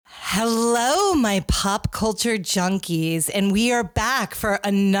Hello, my pop culture junkies, and we are back for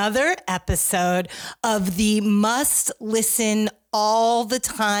another episode of the must-listen all the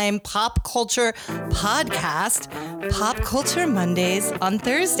time pop culture podcast, Pop Culture Mondays on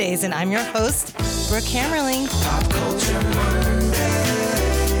Thursdays, and I'm your host, Brooke Hammerling. Pop Culture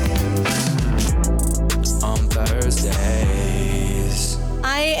Mondays on Thursdays.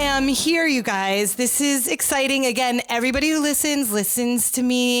 I am here, you guys. This is exciting. Again, everybody who listens to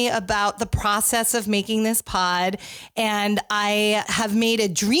me about the process of making this pod. And I have made a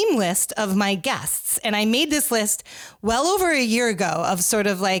dream list of my guests. And I made this list well over a year ago of sort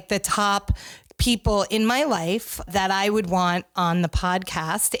of like the top people in my life that I would want on the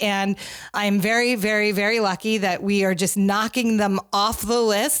podcast. And I'm very, very, very lucky that we are just knocking them off the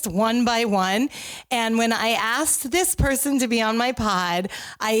list one by one. And when I asked this person to be on my pod,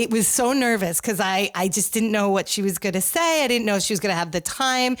 I was so nervous because I just didn't know what she was going to say. I didn't know if she was going to have the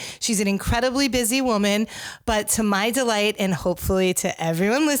time. She's an incredibly busy woman, but to my delight and hopefully to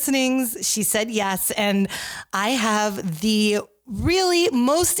everyone listening, she said yes. And I have the really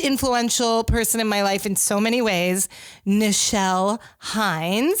most influential person in my life in so many ways, Nichelle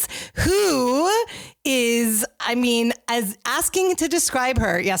Hines, who is, as asking to describe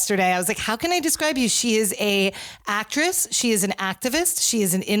her yesterday, I was like, how can I describe you? She is a actress. She is an activist. She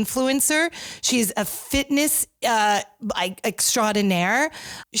is an influencer. She is a fitness extraordinaire.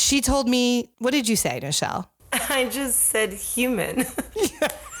 She told me, what did you say, Nichelle? I just said human.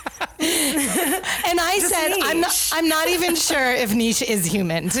 And I said, I'm not even sure if niche is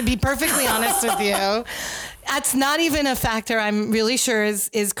human, to be perfectly honest with you. That's not even a factor I'm really sure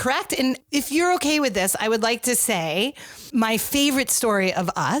is correct. And if you're okay with this, I would like to say my favorite story of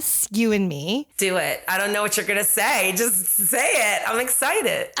us, you and me. Do it. I don't know what you're going to say. Just say it. I'm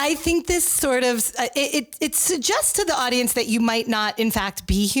excited. I think this sort of, it suggests to the audience that you might not, in fact,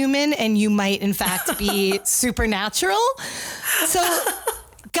 be human and you might, in fact, be supernatural. So...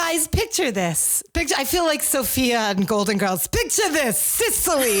 Guys, picture this. I feel like Sophia and Golden Girls. Picture this.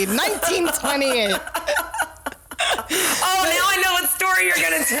 Sicily, 1928. Oh, now I know what story you're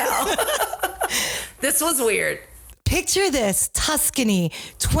going to tell. This was weird. Picture this, Tuscany,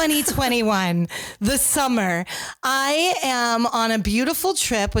 2021, the summer. I am on a beautiful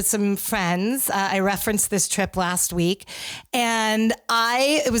trip with some friends. I referenced this trip last week, and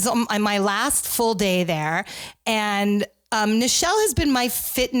it was on my last full day there, and Nichelle has been my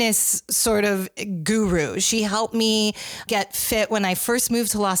fitness sort of guru. She helped me get fit when I first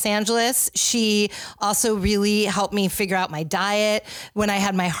moved to Los Angeles. She also really helped me figure out my diet when I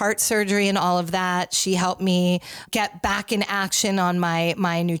had my heart surgery and all of that. She helped me get back in action on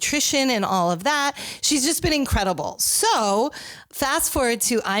my nutrition and all of that. She's just been incredible. So fast forward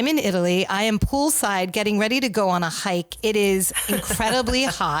to I'm in Italy. I am poolside getting ready to go on a hike. It is incredibly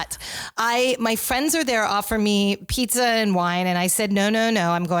hot. My friends are there offer me pizza and wine. And I said, no,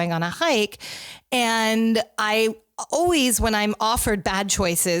 I'm going on a hike. And I always, when I'm offered bad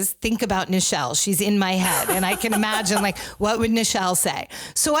choices, think about Nichelle. She's in my head. And I can imagine, like, what would Nichelle say?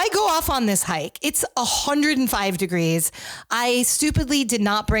 So I go off on this hike. It's 105 degrees. I stupidly did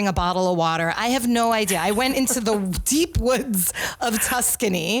not bring a bottle of water. I have no idea. I went into the deep woods of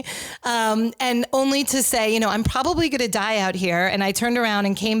Tuscany, and only to say, I'm probably going to die out here. And I turned around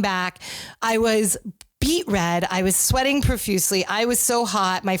and came back. I was beet red. I was sweating profusely. I was so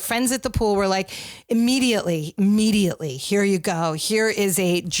hot. My friends at the pool were like, immediately, here you go. Here is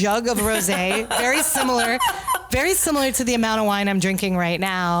a jug of rosé, very similar to the amount of wine I'm drinking right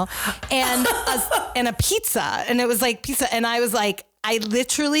now, and a pizza. And it was like pizza. And I was like, I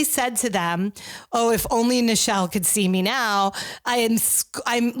literally said to them, oh, if only Nichelle could see me now. I'm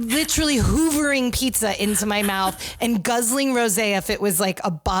literally hoovering pizza into my mouth and guzzling rosé if it was like a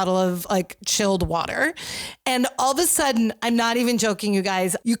bottle of like chilled water. And all of a sudden, I'm not even joking, you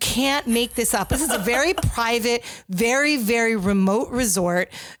guys, you can't make this up. This is a very private, very, very remote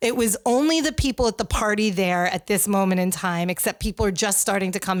resort. It was only the people at the party there at this moment in time, except people are just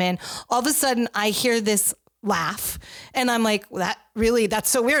starting to come in. All of a sudden, I hear this laugh. And I'm like, that's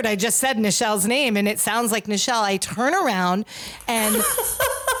so weird. I just said Nichelle's name and it sounds like Nichelle. I turn around and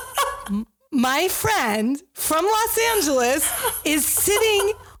my friend from Los Angeles is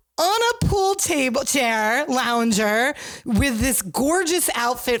sitting on a pool table chair lounger with this gorgeous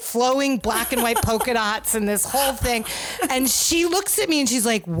outfit, flowing black and white polka dots and this whole thing. And she looks at me and she's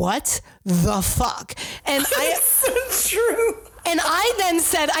like, what the fuck? And It's so true. And I then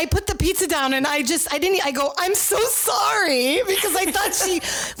said, I put the pizza down and I go, I'm so sorry, because I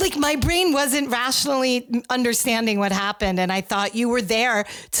thought my brain wasn't rationally understanding what happened. And I thought you were there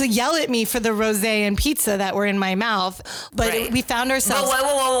to yell at me for the rosé and pizza that were in my mouth. But we found ourselves.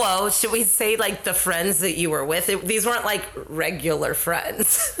 Whoa. Should we say like the friends that you were with? These weren't like regular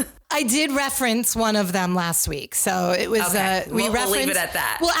friends. I did reference one of them last week. So it was, okay. We'll leave it at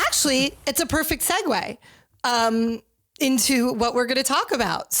that. Well, actually, it's a perfect segue. Into what we're going to talk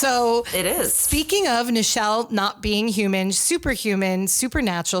about. So it is. Speaking of Nichelle not being human, superhuman,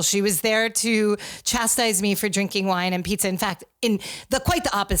 supernatural, she was there to chastise me for drinking wine and pizza. In fact, quite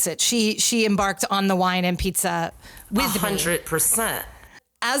the opposite. She embarked on the wine and pizza with 100%. me.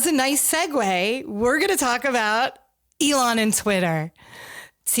 As a nice segue, we're going to talk about Elon and Twitter.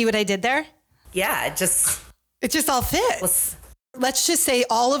 See what I did there? Yeah, it just all fits. Let's just say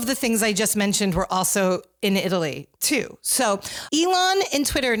all of the things I just mentioned were also in Italy too. So Elon and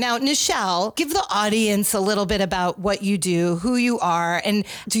Twitter. Now, Nichelle, give the audience a little bit about what you do, who you are, and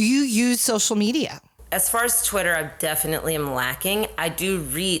do you use social media? As far as Twitter, I definitely am lacking. I do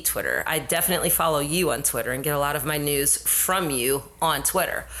read Twitter. I definitely follow you on Twitter and get a lot of my news from you on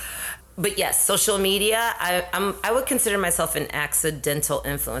Twitter. But yes, social media, I would consider myself an accidental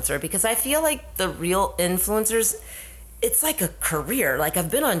influencer, because I feel like the real influencers, it's like a career. Like,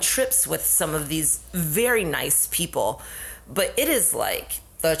 I've been on trips with some of these very nice people, but it is like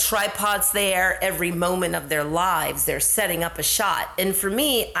the tripod's there every moment of their lives. They're setting up a shot. And for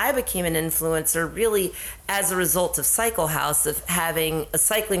me, I became an influencer really as a result of Cycle House, of having a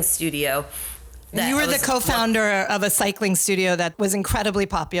cycling studio. You were the co-founder of a cycling studio that was incredibly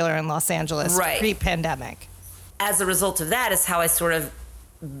popular in Los Angeles pre-pandemic. As a result of that is how I sort of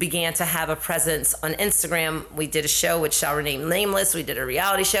began to have a presence on Instagram. We did a show which shall remain nameless. We did a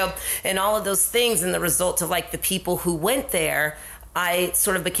reality show and all of those things. And the result of like the people who went there, I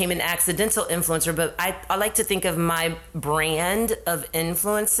sort of became an accidental influencer. But I like to think of my brand of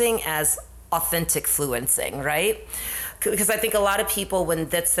influencing as authentic fluencing, right? Because I think a lot of people, when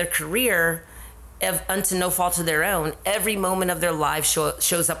that's their career, unto no fault of their own, every moment of their life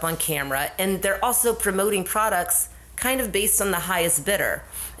shows up on camera. And they're also promoting products kind of based on the highest bidder.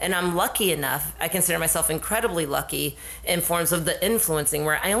 And I'm lucky enough, I consider myself incredibly lucky in forms of the influencing,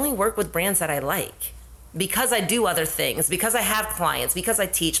 where I only work with brands that I like. Because I do other things, because I have clients, because I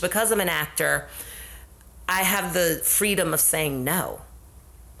teach, because I'm an actor, I have the freedom of saying no.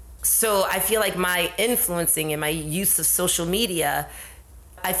 So I feel like my influencing and my use of social media,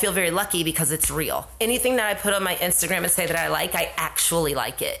 I feel very lucky because it's real. Anything that I put on my Instagram and say that I actually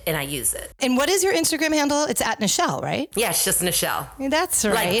like it and I use it. And what is your Instagram handle? It's at Nichelle, right? Yeah, it's just Nichelle. That's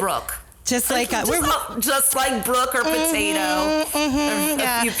right. Like Brooke. Just like just like Brooke or Potato, or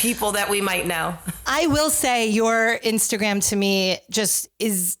a few people that we might know. I will say your Instagram to me just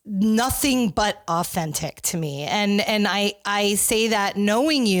is nothing but authentic to me. And I say that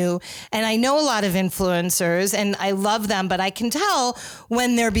knowing you, and I know a lot of influencers and I love them, but I can tell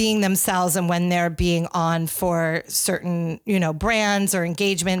when they're being themselves and when they're being on for certain, brands or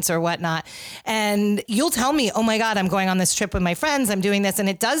engagements or whatnot. And you'll tell me, oh my God, I'm going on this trip with my friends. I'm doing this. And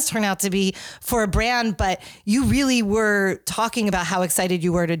it does turn out to be for a brand, but you really were talking about how excited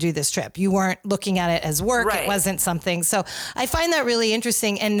you were to do this trip. You weren't looking at it as work. Right. It wasn't something. So I find that really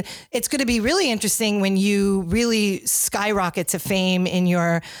interesting. And it's going to be really interesting when you really skyrocket to fame in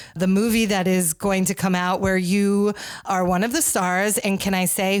the movie that is going to come out, where you are one of the stars. And can I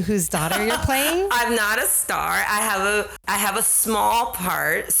say whose daughter you're playing? I'm not a star. I have a small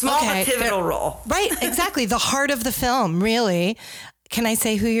part, but pivotal role. Right. Exactly. The heart of the film, really. Can I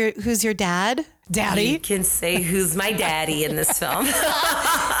say who's your dad? Daddy? You can say who's my daddy in this film.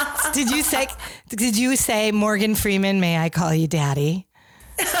 Did you say Morgan Freeman, may I call you daddy?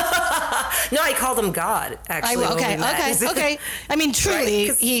 No, I called him God, actually. Okay. I mean,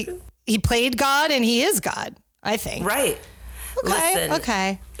 truly, right? he played God and he is God, I think. Right.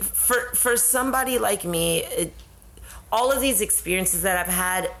 Okay. Listen, for somebody like me, all of these experiences that I've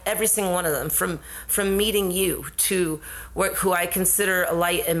had, every single one of them, from meeting you to who I consider a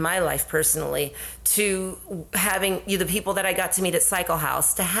light in my life personally, to having the people that I got to meet at Cycle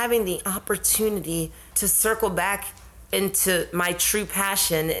House, to having the opportunity to circle back into my true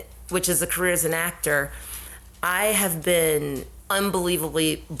passion, which is a career as an actor, I have been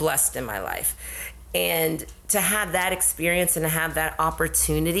unbelievably blessed in my life. And to have that experience and to have that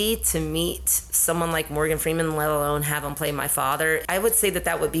opportunity to meet someone like Morgan Freeman, let alone have him play my father, I would say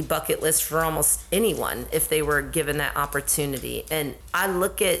that would be bucket list for almost anyone if they were given that opportunity. And I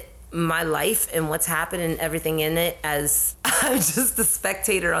look at my life and what's happened and everything in it as I'm just a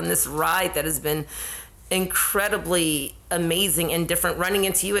spectator on this ride that has been incredibly amazing and different, running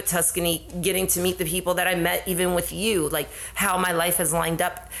into you at Tuscany, getting to meet the people that I met even with you, like how my life has lined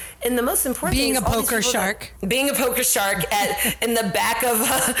up. And the most important being thing a poker shark. Being a poker shark in the back of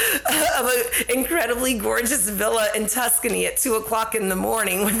an incredibly gorgeous villa in Tuscany at 2:00 in the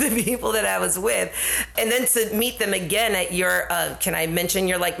morning with the people that I was with. And then to meet them again at your, can I mention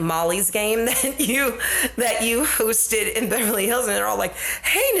your like Molly's game that you hosted in Beverly Hills? And they're all like,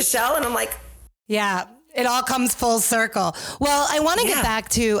 hey, Nichelle. And I'm like, yeah. It all comes full circle. Well, I want to get back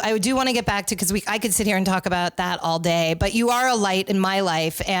to, because I could sit here and talk about that all day, but you are a light in my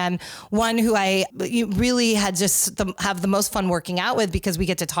life, and one who you really had have the most fun working out with, because we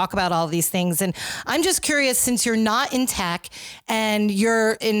get to talk about all these things. And I'm just curious, since you're not in tech and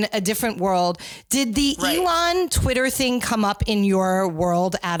you're in a different world, did the Elon Twitter thing come up in your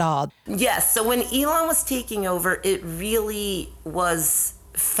world at all? Yes. So when Elon was taking over, it really was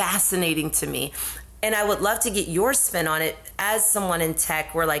fascinating to me. And I would love to get your spin on it as someone in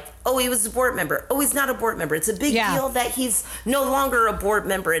tech. We're like, oh, he was a board member. Oh, he's not a board member. It's a big deal that he's no longer a board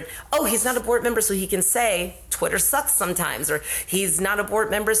member. And oh, he's not a board member so he can say Twitter sucks sometimes. Or he's not a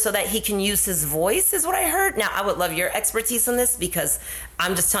board member so that he can use his voice, is what I heard. Now, I would love your expertise on this, because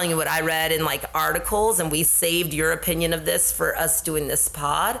I'm just telling you what I read in like articles, and we saved your opinion of this for us doing this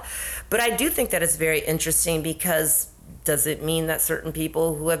pod. But I do think that it's very interesting, because does it mean that certain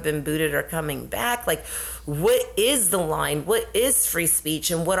people who have been booted are coming back? Like, what is the line? What is free speech?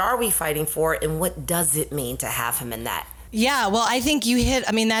 And what are we fighting for? And what does it mean to have him in that? Yeah, well, I think you hit,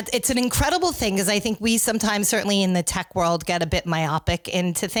 it's an incredible thing, because I think we sometimes, certainly in the tech world, get a bit myopic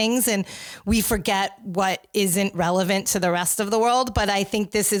into things, and we forget what isn't relevant to the rest of the world. But I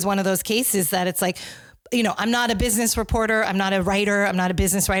think this is one of those cases that it's like, I'm not a business reporter. I'm not a writer. I'm not a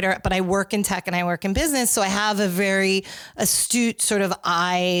business writer, but I work in tech and I work in business. So I have a very astute sort of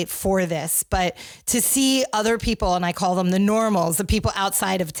eye for this. But to see other people, and I call them the normals, the people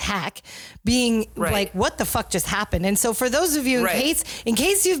outside of tech, being like, what the fuck just happened? And so for those of you, in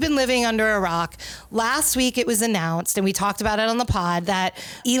case you've been living under a rock, last week it was announced, and we talked about it on the pod, that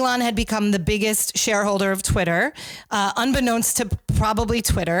Elon had become the biggest shareholder of Twitter, unbeknownst to probably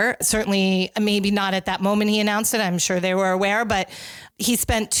Twitter. Certainly, maybe not at that moment he announced it. I'm sure they were aware, but he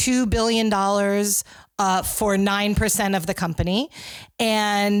spent $2 billion for 9% of the company.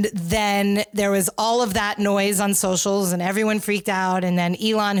 And then there was all of that noise on socials, and everyone freaked out. And then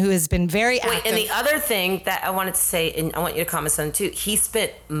Elon, who has been very active. And the other thing that I wanted to say, and I want you to comment on too, he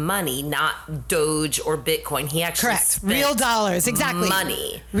spent money, not Doge or Bitcoin. He actually spent real dollars, exactly.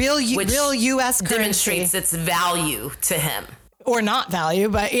 Money. Real U.S. currency. Demonstrates its value to him. Or not value,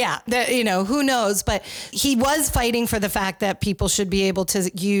 but who knows? But he was fighting for the fact that people should be able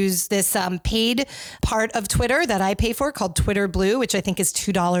to use this paid part of Twitter that I pay for, called Twitter Blue, which I think is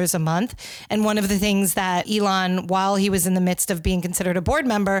 $2 a month. And one of the things that Elon, while he was in the midst of being considered a board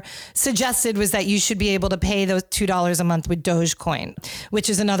member, suggested was that you should be able to pay those $2 a month with Dogecoin, which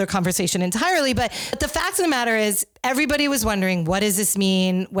is another conversation entirely. But the fact of the matter is, everybody was wondering, what does this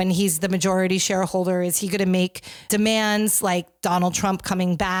mean when he's the majority shareholder? Is he going to make demands like Donald Trump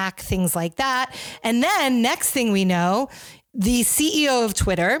coming back, things like that? And then next thing we know, the CEO of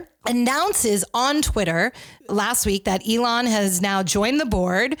Twitter announces on Twitter last week that Elon has now joined the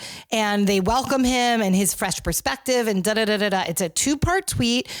board, and they welcome him and his fresh perspective and da-da-da-da-da. It's a 2-part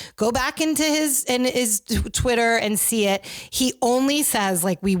tweet. Go back into his Twitter and see it. He only says,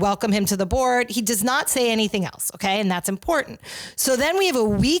 like, we welcome him to the board. He does not say anything else, okay? And that's important. So then we have a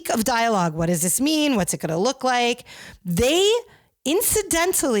week of dialogue. What does this mean? What's it going to look like? They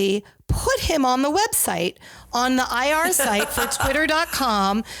incidentally put him on the website, on the IR site for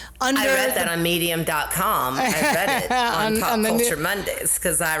twitter.com. I read that on medium.com. I read it on Pop Culture Mondays,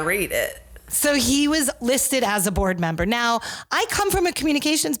 because I read it. So he was listed as a board member. Now, I come from a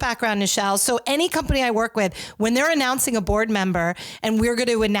communications background, Nichelle. So any company I work with, when they're announcing a board member and we're going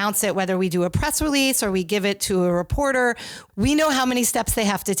to announce it, whether we do a press release or we give it to a reporter, we know how many steps they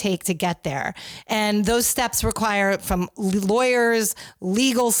have to take to get there. And those steps require from lawyers,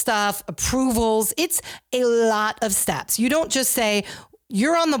 legal stuff, approvals. It's a lot of steps. You don't just say,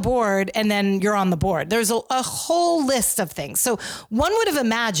 you're on the board, and then you're on the board. There's a whole list of things. So one would have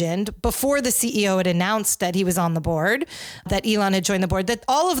imagined, before the CEO had announced that he was on the board, that Elon had joined the board, that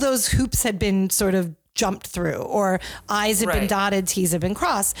all of those hoops had been sort of jumped through, or I's had been dotted, T's had been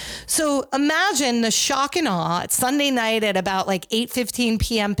crossed. So imagine the shock and awe at Sunday night at about like 8:15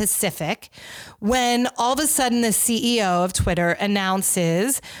 p.m. Pacific, when all of a sudden the CEO of Twitter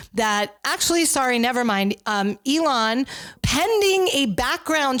announces that actually, sorry, never mind, Elon, pending a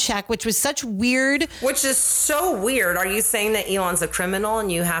background check, which was such weird. Which is so weird. Are you saying that Elon's a criminal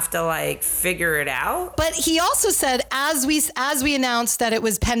and you have to like figure it out? But he also said, as we announced that it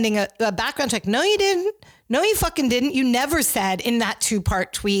was pending a background check. No, you didn't. No, you fucking didn't. You never said in that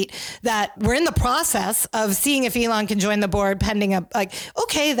 2-part tweet that we're in the process of seeing if Elon can join the board pending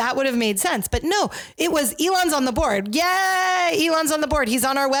okay, that would have made sense. But no, it was Elon's on the board. Yay, Elon's on the board. He's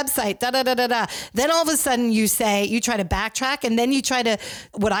on our website. Da, da, da, da, da. Then all of a sudden you try to backtrack, and then you try to,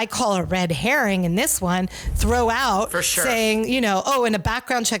 what I call a red herring in this one, throw out for sure, saying, in a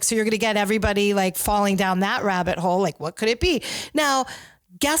background check. So you're going to get everybody like falling down that rabbit hole. Like, what could it be? Now,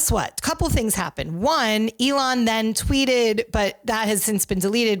 guess what? A couple things happened. One, Elon then tweeted, but that has since been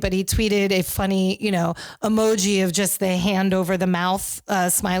deleted, but he tweeted a funny, emoji of just the hand over the mouth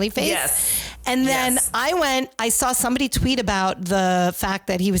smiley face. Yes. And then I saw somebody tweet about the fact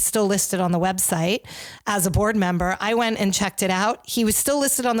that he was still listed on the website as a board member. I went and checked it out. He was still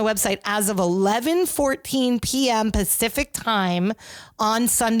listed on the website as of 11:14 p.m. Pacific time on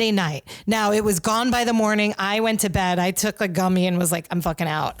Sunday night. Now, it was gone by the morning. I went to bed. I took a gummy and was like, I'm fucking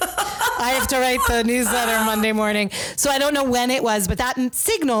out. I have to write the newsletter Monday morning. So I don't know when it was, but that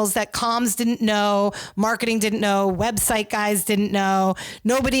signals that comms didn't know, marketing didn't know, website guys didn't know.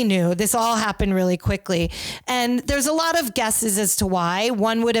 Nobody knew. This all happened really quickly. And there's a lot of guesses as to why.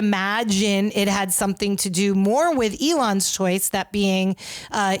 One would imagine it had something to do more with Elon's choice, that being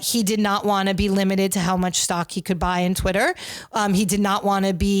he did not want to be limited to how much stock he could buy in Twitter. He did not want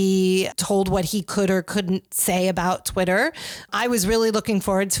to be told what he could or couldn't say about Twitter. I was really looking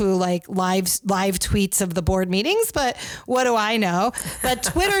forward to like live tweets of the board meetings, but what do I know? But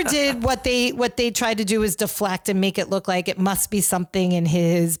Twitter did what they tried to do is deflect and make it look like it must be something in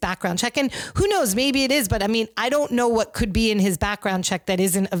his background check. And who knows, maybe it is, but I mean, I don't know what could be in his background check that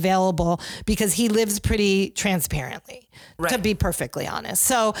isn't available, because he lives pretty transparently, to be perfectly honest.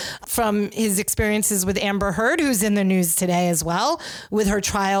 So from his experiences with Amber Heard, who's in the news today as well, with her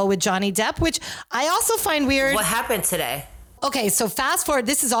trial with Johnny Depp, which I also find weird. What happened today? Okay, so fast forward.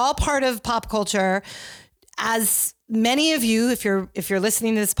 This is all part of pop culture. As many of you, if you're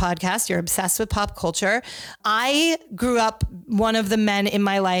listening to this podcast, you're obsessed with pop culture. I grew up, one of the men in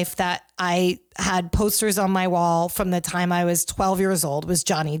my life that I had posters on my wall from the time I was 12 years old was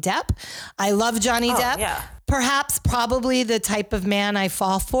Johnny Depp. I love Johnny Depp. Yeah. Perhaps probably the type of man I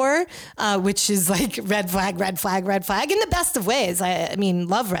fall for, which is like red flag, red flag, red flag, in the best of ways. I mean,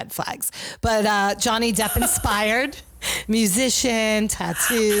 love red flags. But Johnny Depp inspired, musician,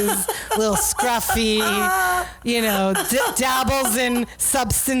 tattoos, little scruffy, dabbles in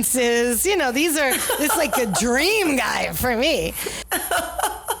substances. It's like a dream guy for me.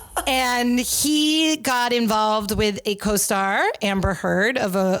 And he got involved with a co-star, Amber Heard,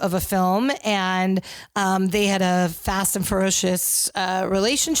 of a film, and they had a fast and ferocious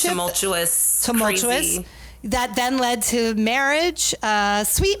relationship. Tumultuous. Crazy. That then led to marriage,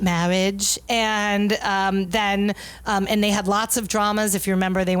 sweet marriage, and then they had lots of dramas. If you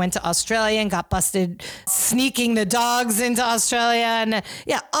remember, they went to Australia and got busted sneaking the dogs into Australia, and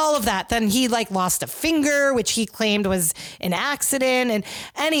all of that. Then he lost a finger, which he claimed was an accident. And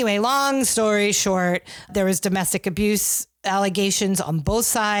anyway, long story short, there was domestic abuse allegations on both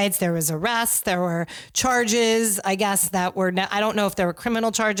sides. There was arrests. There were charges, I guess, that were, I don't know if there were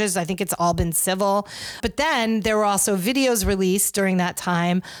criminal charges. I think it's all been civil. But then there were also videos released during that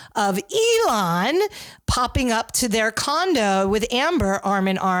time of Elon popping up to their condo with Amber arm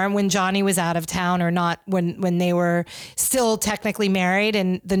in arm when Johnny was out of town, or not, when they were still technically married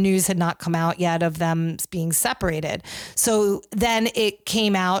and the news had not come out yet of them being separated. So then it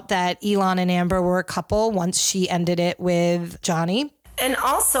came out that Elon and Amber were a couple once she ended it with Johnny. And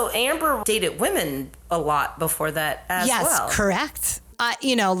also Amber dated women a lot before that as well. Yes, correct.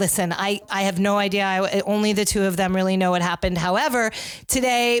 Listen, I have no idea. Only the two of them really know what happened. However,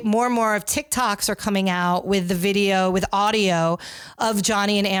 today, more and more of TikToks are coming out with the video, with audio of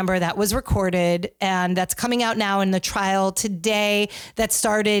Johnny and Amber that was recorded. And that's coming out now in the trial today that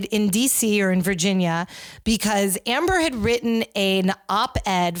started in DC or in Virginia, because Amber had written an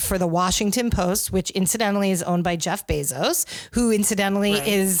op-ed for the Washington Post, which incidentally is owned by Jeff Bezos, who incidentally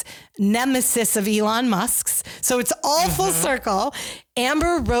is nemesis of Elon Musk's. So it's all full circle.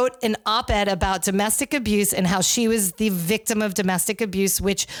 Amber wrote an op-ed about domestic abuse and how she was the victim of domestic abuse,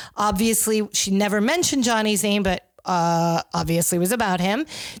 which obviously she never mentioned Johnny's name, but obviously was about him.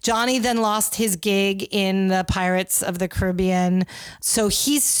 Johnny then lost his gig in the Pirates of the Caribbean. So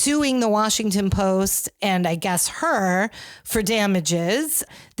he's suing the Washington Post and I guess her for damages.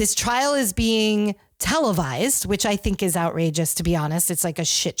 This trial is being televised, which I think is outrageous, to be honest. It's like a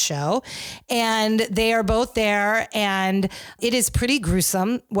shit show. And they are both there and it is pretty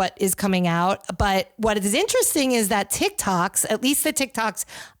gruesome what is coming out. But what is interesting is that TikToks, at least the TikToks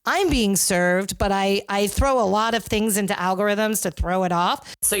I'm being served, but I throw a lot of things into algorithms to throw it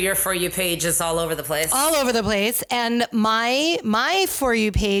off. So your For You page is all over the place? All over the place. And my For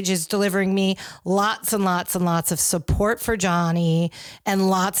You page is delivering me lots and lots and lots of support for Johnny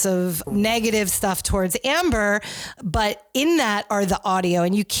and lots of negative stuff towards Amber. But in that are the audio,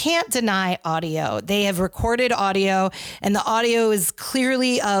 and you can't deny audio. They have recorded audio, and the audio is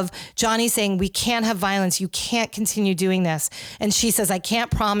clearly of Johnny saying, we can't have violence. You can't continue doing this. And she says, I can't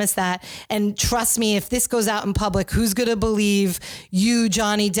promise that. And trust me, if this goes out in public, who's going to believe you,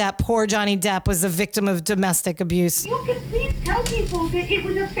 Johnny Depp, poor Johnny Depp, was a victim of domestic abuse? You can please tell people that it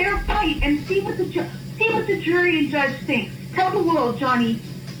was a fair fight and see what the jury and judge think. Tell the world, Johnny.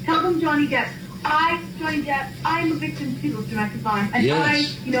 Tell them, Johnny Depp. Johnny Depp, I'm a victim too of domestic violence. And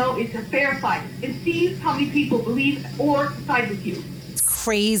Yes. It's a fair fight. And see how many people believe or side with you.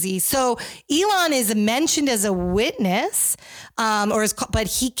 Crazy. So Elon is mentioned as a witness, but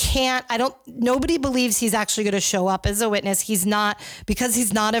he can't, nobody believes he's actually going to show up as a witness. He's not, because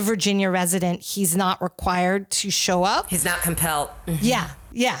he's not a Virginia resident, he's not required to show up. He's not compelled. Yeah.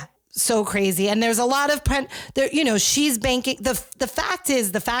 Yeah. So crazy. And there's a lot of, she's banking. The fact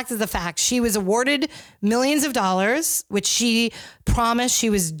is the fact. She was awarded millions of dollars, which she promised she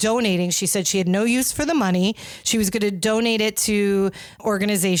was donating. She said she had no use for the money. She was going to donate it to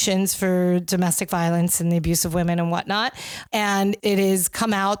organizations for domestic violence and the abuse of women and whatnot. And it has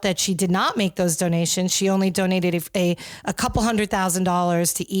come out that she did not make those donations. She only donated a couple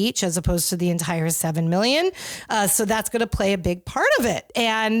 $100,000 to each, as opposed to the entire $7 million. So that's going to play a big part of it.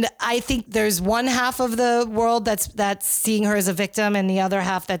 And I think there's one half of the world that's seeing her as a victim, and the other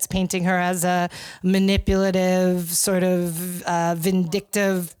half that's painting her as a manipulative, sort of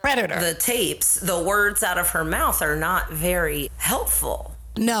vindictive predator. The tapes, the words out of her mouth are not very helpful.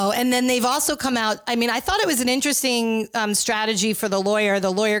 No. And then they've also come out. I mean, I thought it was an interesting strategy for the lawyer. The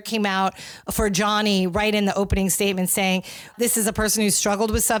lawyer came out for Johnny right in the opening statement saying, this is a person who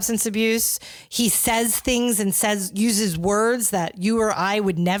struggled with substance abuse. He says things and uses words that you or I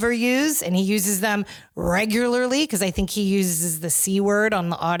would never use. And he uses them regularly, because I think he uses the C word on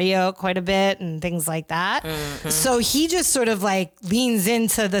the audio quite a bit and things like that. Mm-hmm. So he just sort of like leans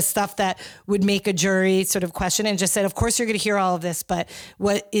into the stuff that would make a jury sort of question, and just said, of course you're going to hear all of this, but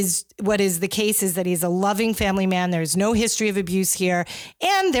what is the case is that he's a loving family man. There's no history of abuse here,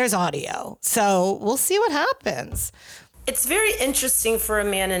 and there's audio. So we'll see what happens. It's very interesting for a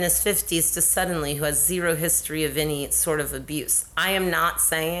man in his 50s to suddenly, who has zero history of any sort of abuse. I am not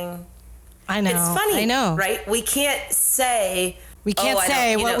saying... I know. It's funny. I know. Right? We can't say... We can't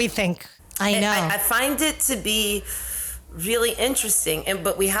say what we think. I know. I find it to be really interesting.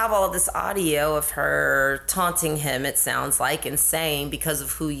 But we have all this audio of her taunting him, it sounds like, and saying, because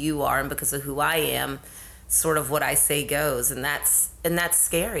of who you are and because of who I am, sort of what I say goes. And that's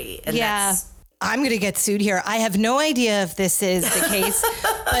scary. And yeah. I'm going to get sued here. I have no idea if this is the case,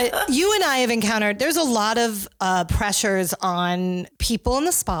 but you and I have encountered, there's a lot of pressures on people in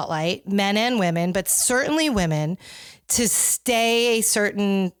the spotlight, men and women, but certainly women, to stay a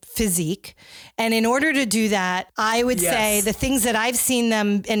certain physique. And in order to do that, I would say the things that I've seen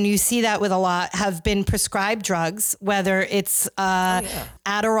them, and you see that with a lot, have been prescribed drugs, whether it's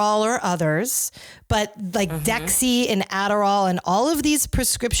Adderall or others, but like Dexy and Adderall and all of these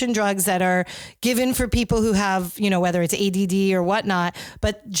prescription drugs that are given for people who have, whether it's ADD or whatnot,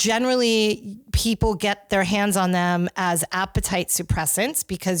 but generally people get their hands on them as appetite suppressants,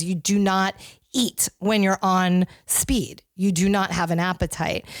 because you do not eat when you're on speed. You do not have an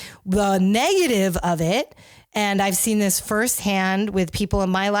appetite. The negative of it, and I've seen this firsthand with people in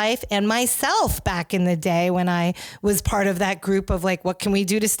my life and myself back in the day when I was part of that group of like, what can we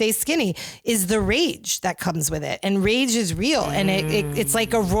do to stay skinny, is the rage that comes with it. And rage is real. And it's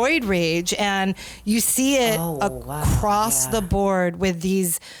like a roid rage. And you see it across the board with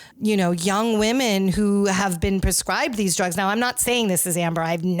these, young women who have been prescribed these drugs. Now, I'm not saying this is Amber. I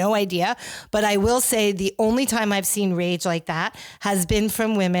have no idea. But I will say the only time I've seen rage like that has been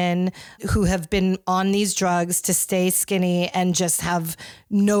from women who have been on these drugs to stay skinny and just have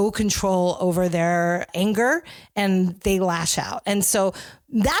no control over their anger, and they lash out. And so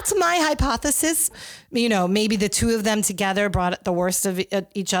That's my hypothesis. You know, maybe the two of them together brought the worst of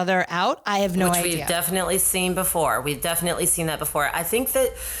each other out. I have no idea. Which we've definitely seen before. We've definitely seen that before. I think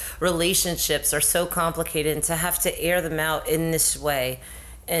that relationships are so complicated, and to have to air them out in this way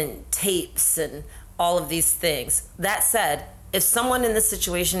and tapes and all of these things. That said, if someone in this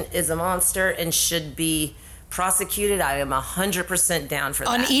situation is a monster and should be prosecuted, I am 100% down for that.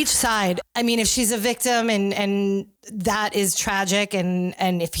 On each side. I mean, if she's a victim and that is tragic,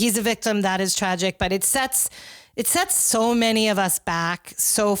 and if he's a victim, that is tragic, but it sets so many of us back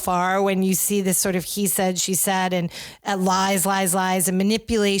so far when you see this sort of he said, she said, and lies, and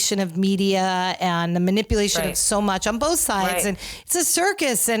manipulation of media and the manipulation of so much on both sides. And it's a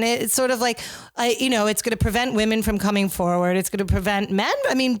circus, and it's sort of like, it's going to prevent women from coming forward. It's going to prevent men.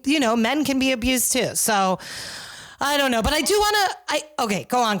 I mean, men can be abused too. So I don't know, but I do want to, okay,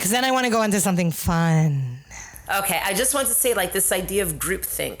 go on. 'Cause then I want to go into something fun. Okay, I just want to say, like, this idea of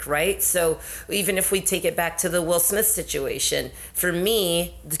groupthink, right? So even if we take it back to the Will Smith situation, for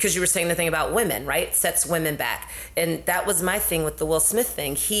me, because you were saying the thing about women, right? Sets women back. And that was my thing with the Will Smith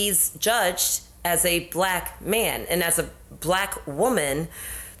thing. He's judged as a black man. And as a black woman,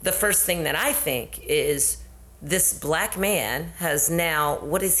 the first thing that I think is this black man has now,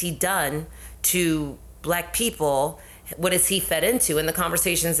 what has he done to black people? What has he fed into? In the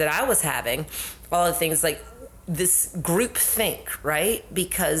conversations that I was having, all the things like, this group think, right?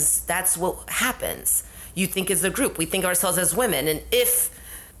 Because that's what happens. You think as a group. We think ourselves as women. And if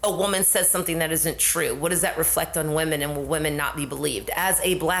a woman says something that isn't true, what does that reflect on women, and will women not be believed? As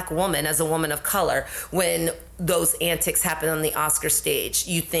a black woman, as a woman of color, when those antics happen on the Oscar stage,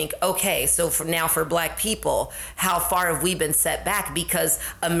 you think, okay, so for black people, how far have we been set back? Because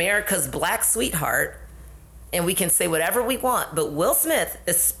America's black sweetheart, and we can say whatever we want, but Will Smith,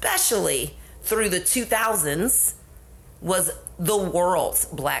 especially through the 2000s, was the world's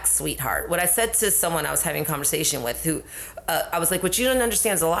black sweetheart. What I said to someone I was having a conversation with, who I was like, what you don't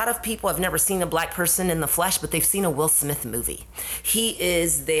understand is a lot of people have never seen a black person in the flesh, but they've seen a Will Smith movie. He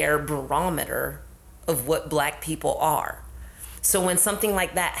is their barometer of what black people are. So when something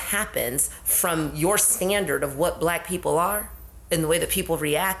like that happens from your standard of what black people are, and the way that people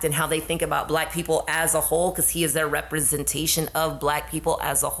react and how they think about black people as a whole, because he is their representation of black people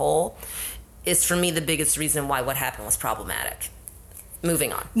as a whole, is for me the biggest reason why what happened was problematic.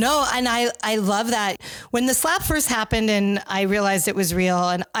 Moving on. No, and I love that. When the slap first happened and I realized it was real,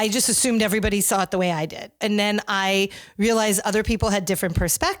 and I just assumed everybody saw it the way I did. And then I realized other people had different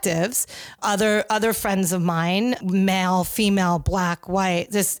perspectives. Other friends of mine, male, female, black,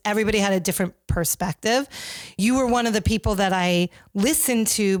 white, just everybody had a different perspective. You were one of the people that I listened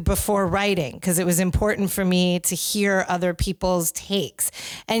to before writing, because it was important for me to hear other people's takes.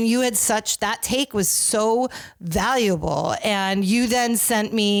 And you had that take was so valuable. And you then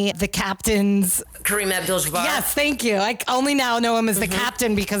sent me the captain's Kareem Abdul-Jabbar. Yes, thank you. I only now know him as the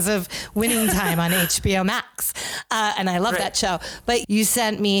captain because of Winning Time on HBO Max. And I love that show. But you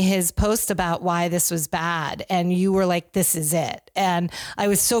sent me his post about why this was bad. And you were like, this is it. And I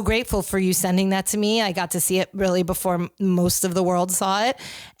was so grateful for you sending that to me. I got to see it really before most of the world saw it.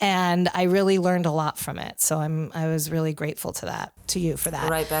 And I really learned a lot from it. So I was really grateful to you for that.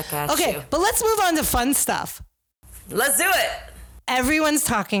 Right back at you. Okay, but let's move on to fun stuff. Let's do it. Everyone's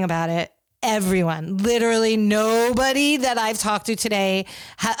talking about it. Everyone, literally nobody that I've talked to today,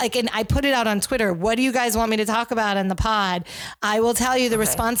 and I put it out on Twitter. What do you guys want me to talk about in the pod? I will tell you the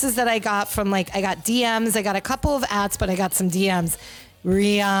responses that I got from, I got DMs. I got a couple of ats, but I got some DMs.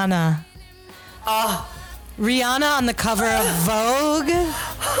 Rihanna. Oh. Rihanna on the cover of Vogue.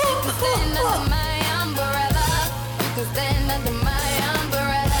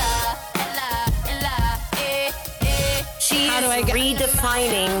 She is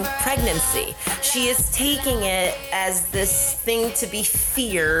redefining pregnancy. She is taking it as this thing to be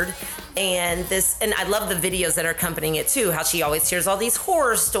feared, and I love the videos that are accompanying it too, how she always hears all these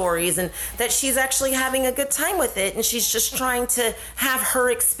horror stories, and that she's actually having a good time with it, and she's just trying to have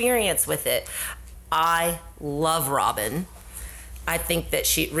her experience with it. I love Robin. I think that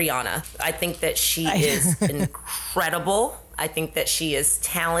Rihanna, I think that she is incredible. I think that she is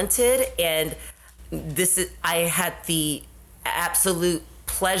talented, and I had the absolute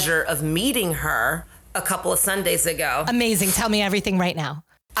pleasure of meeting her a couple of Sundays ago. Amazing. Tell me everything right now.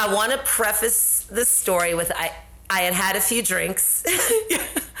 I want to preface this story with I had a few drinks.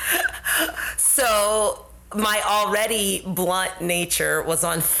 So my already blunt nature was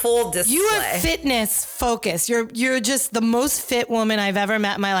on full display. You are fitness focused. You're just the most fit woman I've ever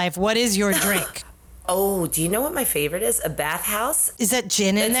met in my life. What is your drink? Oh, do you know what my favorite is? A bathhouse. Is that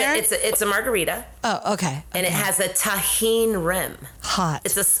gin in there? It's a margarita. Oh, okay. And it has a tahine rim. Hot.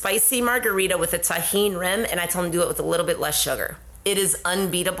 It's a spicy margarita with a tahine rim, and I told him to do it with a little bit less sugar. It is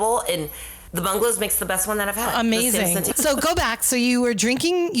unbeatable, and the Bungalows makes the best one that I've had. Amazing. So go back. So you were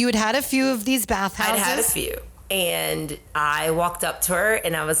drinking, you had a few of these bathhouses. I'd had a few. And I walked up to her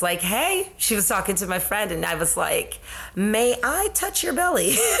and I was like, hey, she was talking to my friend, and I was like, may I touch your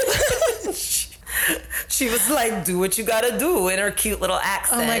belly? She was like, do what you gotta do, in her cute little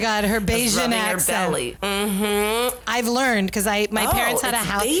accent. Oh my God, her Bayesian accent. Her belly. Mm-hmm. I've learned because my parents had a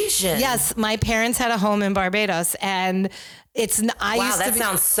house. Bayesian. Yes, my parents had a home in Barbados, and wow, that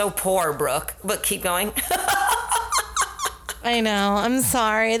sounds so poor, Brooke. But keep going. I know. I'm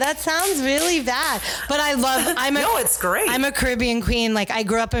sorry. That sounds really bad. But No, it's great. I'm a Caribbean queen. Like, I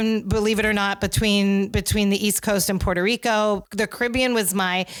grew up in, believe it or not, between the East Coast and Puerto Rico. The Caribbean is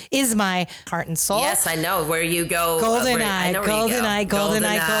my heart and soul. Yes, I know where you go. Golden eye.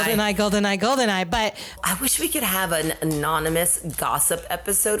 But I wish we could have an anonymous gossip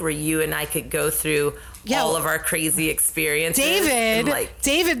episode where you and I could go through all of our crazy experiences.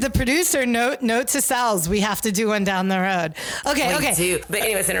 David, the producer, note to selves. We have to do one down the road. Okay. Do. But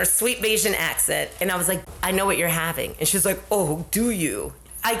anyways, in her sweet Bayesian accent, and I was like, I know what you're having. And she's like, oh, do you?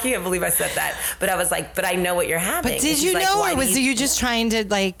 I can't believe I said that. But I was like, but I know what you're having. But did you know, or was you just trying to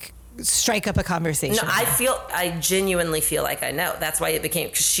like strike up a conversation? No, I genuinely feel like I know. That's why it became,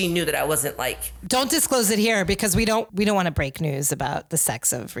 because she knew that I wasn't like. Don't disclose it here because we don't want to break news about the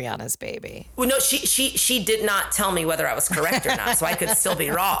sex of Rihanna's baby. Well, no, she did not tell me whether I was correct or not, so I could still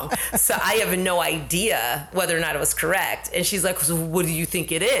be wrong. So I have no idea whether or not it was correct. And she's like, so what do you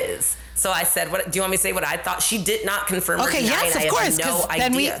think it is? So I said, "What do you want me to say? What I thought?" She did not confirm. Okay, yes, of course. No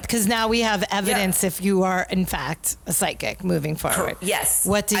idea. Because now we have evidence if you are in fact a psychic moving forward. Yes.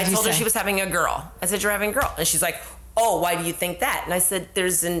 What did you say? I told her she was having a girl. I said, "You're having a girl," and she's like, "Oh, why do you think that?" And I said,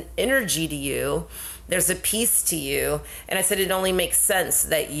 "There's an energy to you. There's a piece to you." And I said, it only makes sense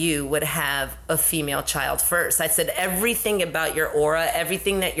that you would have a female child first. I said, everything about your aura,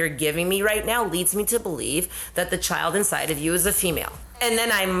 everything that you're giving me right now leads me to believe that the child inside of you is a female. And then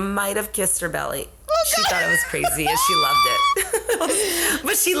I might have kissed her belly. She thought I was crazy and she loved it.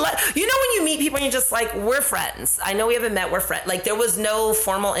 But you know when you meet people and you're just like, we're friends. I know we haven't met, we're friends. Like there was no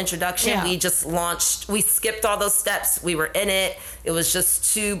formal introduction. Yeah. We just launched, we skipped all those steps. We were in it. It was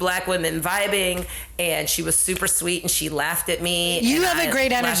just two black women vibing and she was super sweet and she laughed at me. You have a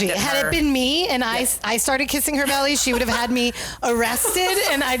great energy. Had it been me and I started kissing her belly, she would have had me arrested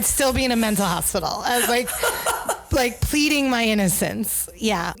and I'd still be in a mental hospital. I was like pleading my innocence.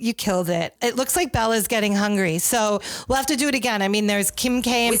 Yeah, you killed it. It looks like Bella's getting hungry, so we'll have to do it again. I mean, there's Kim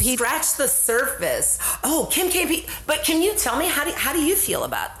K and Pete. We scratched the surface. Oh, Kim K and Pete. But can you tell me, how do you feel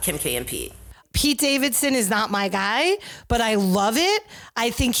about Kim K and Pete? Pete Davidson is not my guy, but I love it. I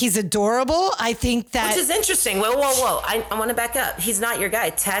think he's adorable. I think that... Which is interesting. Whoa. I want to back up. He's not your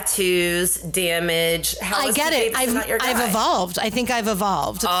guy. Tattoos, damage. How I get it. I've evolved. I think I've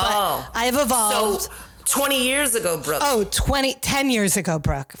evolved. Oh. But I've evolved. So, 20 years ago, Brooke. Oh, 10 years ago,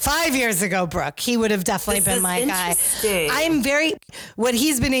 Brooke. 5 years ago, Brooke. He would have definitely been my guy. I'm what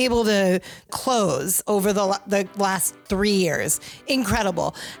he's been able to close over the last 3 years.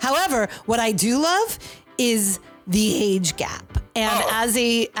 Incredible. However, what I do love is the age gap. And as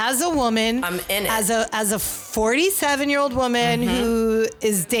a woman, I'm in it. As a 47-year-old woman who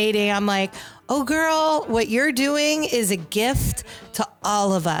is dating, I'm like, oh girl, what you're doing is a gift to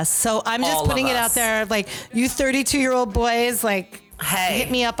all of us. So I'm just putting it out there, like, you 32-year-old boys, like, hey,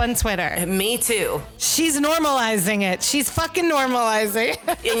 hit me up on Twitter. Me too. She's normalizing it. She's fucking normalizing.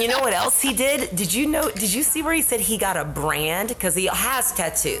 And you know what else he did? Did you see where he said he got a brand? Because he has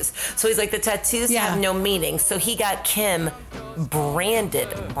tattoos. So he's like, the tattoos have no meaning. So he got Kim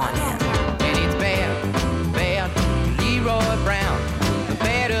branded on him. And it's bad, Leroy Brown, the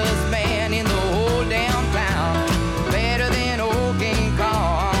baddest man in the whole damn town. Better than old King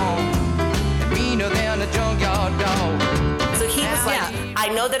Kong, and meaner than a junkyard dog. So he was like,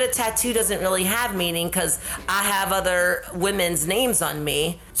 I know that a tattoo doesn't really have meaning because I have other women's names on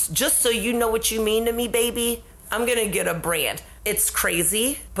me. Just so you know what you mean to me, baby, I'm going to get a brand. It's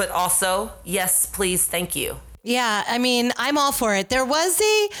crazy, but also, yes, please, thank you. Yeah, I mean, I'm all for it. There was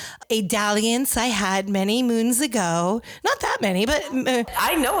a dalliance I had many moons ago. Not that many, but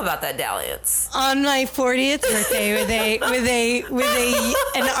I know about that dalliance. On my 40th birthday with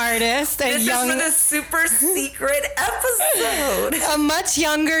an artist, This is for the super secret episode. A much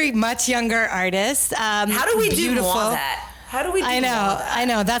younger artist. How do we do more of that? How do we do I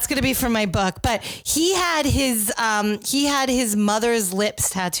know. That's going to be from my book. But he had his mother's lips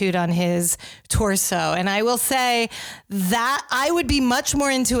tattooed on his torso. And I will say that I would be much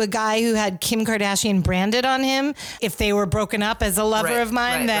more into a guy who had Kim Kardashian branded on him if they were broken up as a lover of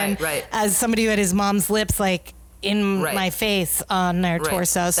mine than as somebody who had his mom's lips like in my face on their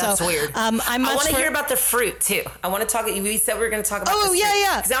torso. That's so weird. I want to hear about the fruit too. I want to talk. We said we were going to talk about. Oh,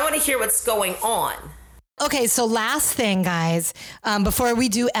 yeah. Because I want to hear what's going on. Okay, so last thing, guys, before we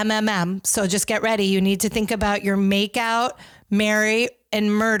do MMM, so just get ready. You need to think about your make out, marry,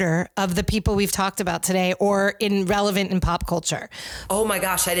 and murder of the people we've talked about today or relevant in pop culture. Oh my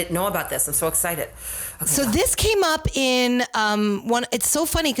gosh, I didn't know about this. I'm so excited. Okay, so this came up in it's so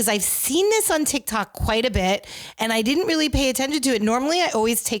funny because I've seen this on TikTok quite a bit and I didn't really pay attention to it. Normally I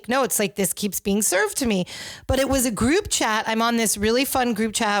always take notes, like this keeps being served to me, but it was a group chat. I'm on this really fun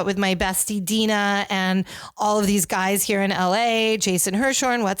group chat with my bestie Dina and all of these guys here in LA, Jason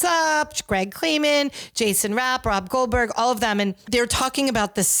Hirschhorn, what's up? Greg Clayman, Jason Rapp, Rob Goldberg, all of them. And they're talking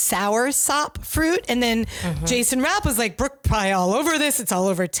about the sour sop fruit. And then Jason Rapp was like, Brooke probably all over this. It's all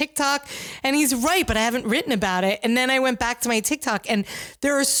over TikTok. And he's right, but I haven't written about it. And then I went back to my TikTok and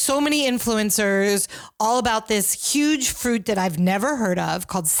there are so many influencers all about this huge fruit that I've never heard of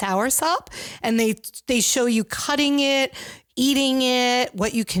called sour sop. And they show you cutting it, eating it,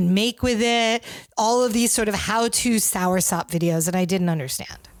 what you can make with it, all of these sort of how-to sour sop videos. And I didn't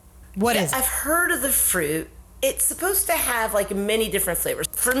understand. What is it? I've heard of the fruit. It's supposed to have like many different flavors.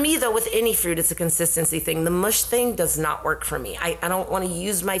 For me though, with any fruit, it's a consistency thing. The mush thing does not work for me. I don't want to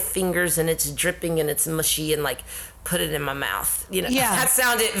use my fingers and it's dripping and it's mushy and like put it in my mouth. You know, that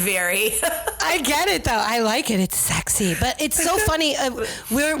sounded very... I get it though. I like it. It's sexy, but it's so funny.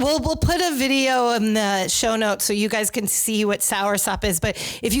 We'll put a video in the show notes so you guys can see what soursop is. But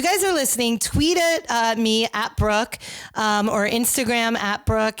if you guys are listening, tweet at me at Brooke or Instagram at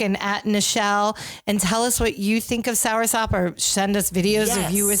Brooke and at Nichelle and tell us what you think of soursop or send us videos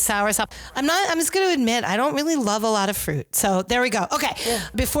of you with soursop. I'm just going to admit, I don't really love a lot of fruit. So there we go. Okay. Yeah.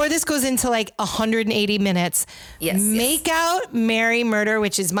 Before this goes into like 180 minutes, make out, marry, murder,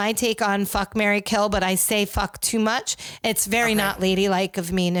 which is my take on fuck, marry, kill, but I say fuck too much. It's very not ladylike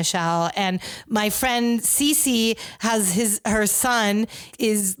of me, Nichelle. And my friend Cece has her son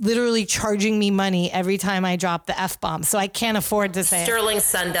is literally charging me money every time I drop the F-bomb. So I can't afford to say Sterling's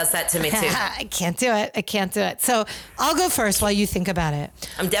son does that to me too. I can't do it. So I'll go first while you think about it.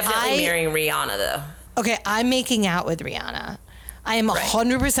 I'm definitely marrying Rihanna though. Okay, I'm making out with Rihanna. I am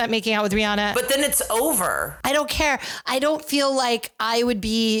 100% making out with Rihanna. But then it's over. I don't care. I don't feel like I would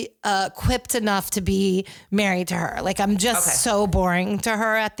be equipped enough to be married to her. Like I'm just so boring to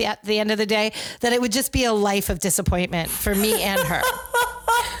her at the end of the day that it would just be a life of disappointment for me and her.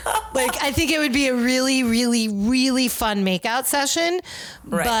 Like I think it would be a really, really, really fun makeout session,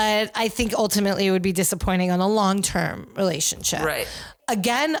 but I think ultimately it would be disappointing on a long-term relationship. Right.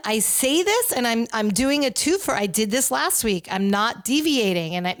 Again, I say this and I'm doing a twofer. I did this last week. I'm not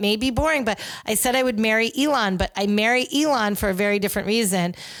deviating and it may be boring, but I said I would marry Elon, but I marry Elon for a very different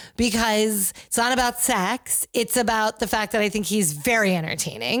reason because it's not about sex. It's about the fact that I think he's very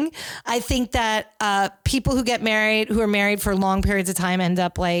entertaining. I think that people who are married for long periods of time end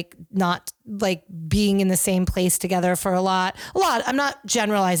up like not like being in the same place together for a lot. I'm not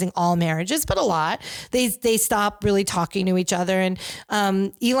generalizing all marriages, but a lot. They stop really talking to each other. And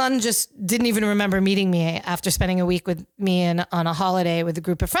Elon just didn't even remember meeting me after spending a week with me on a holiday with a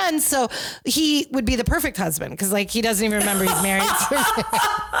group of friends. So he would be the perfect husband because like he doesn't even remember he's married to me.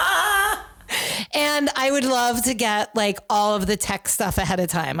 And I would love to get like all of the tech stuff ahead of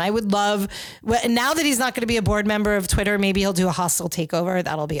time. I would love, now that he's not going to be a board member of Twitter, maybe he'll do a hostile takeover.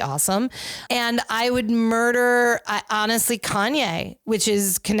 That'll be awesome. And I would murder, honestly, Kanye, which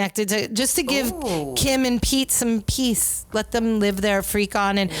is connected to, just to give Kim and Pete some peace. Let them live their freak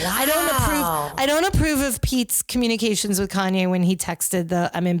on. And I don't approve of Pete's communications with Kanye when he texted the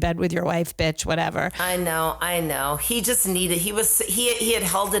I'm in bed with your wife, bitch, whatever. I know. He just needed, he had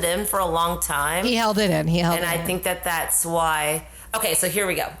held it in for a long time. He held it in. And I think that's why. Okay, so here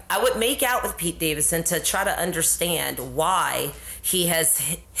we go. I would make out with Pete Davidson to try to understand why he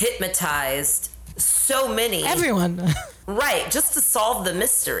has hypnotized so many. Everyone. Right, just to solve the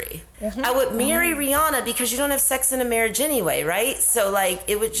mystery. I would marry Rihanna because you don't have sex in a marriage anyway, right? So like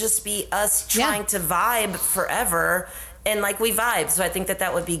it would just be us trying to vibe forever and like we vibe. So I think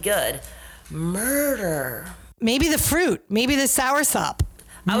that would be good. Murder. Maybe the fruit. Maybe the soursop.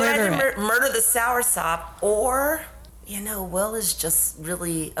 I would either murder the soursop or, Will has just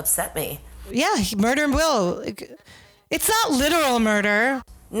really upset me. Yeah, murder Will. It's not literal murder.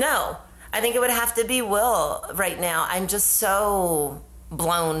 No. I think it would have to be Will right now. I'm just so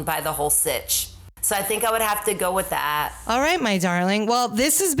blown by the whole sitch. So I think I would have to go with that. All right, my darling. Well,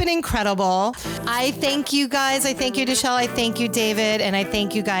 this has been incredible. I thank you guys. I thank you, Deshelle. I thank you, David. And I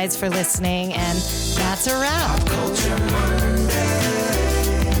thank you guys for listening. And that's a wrap.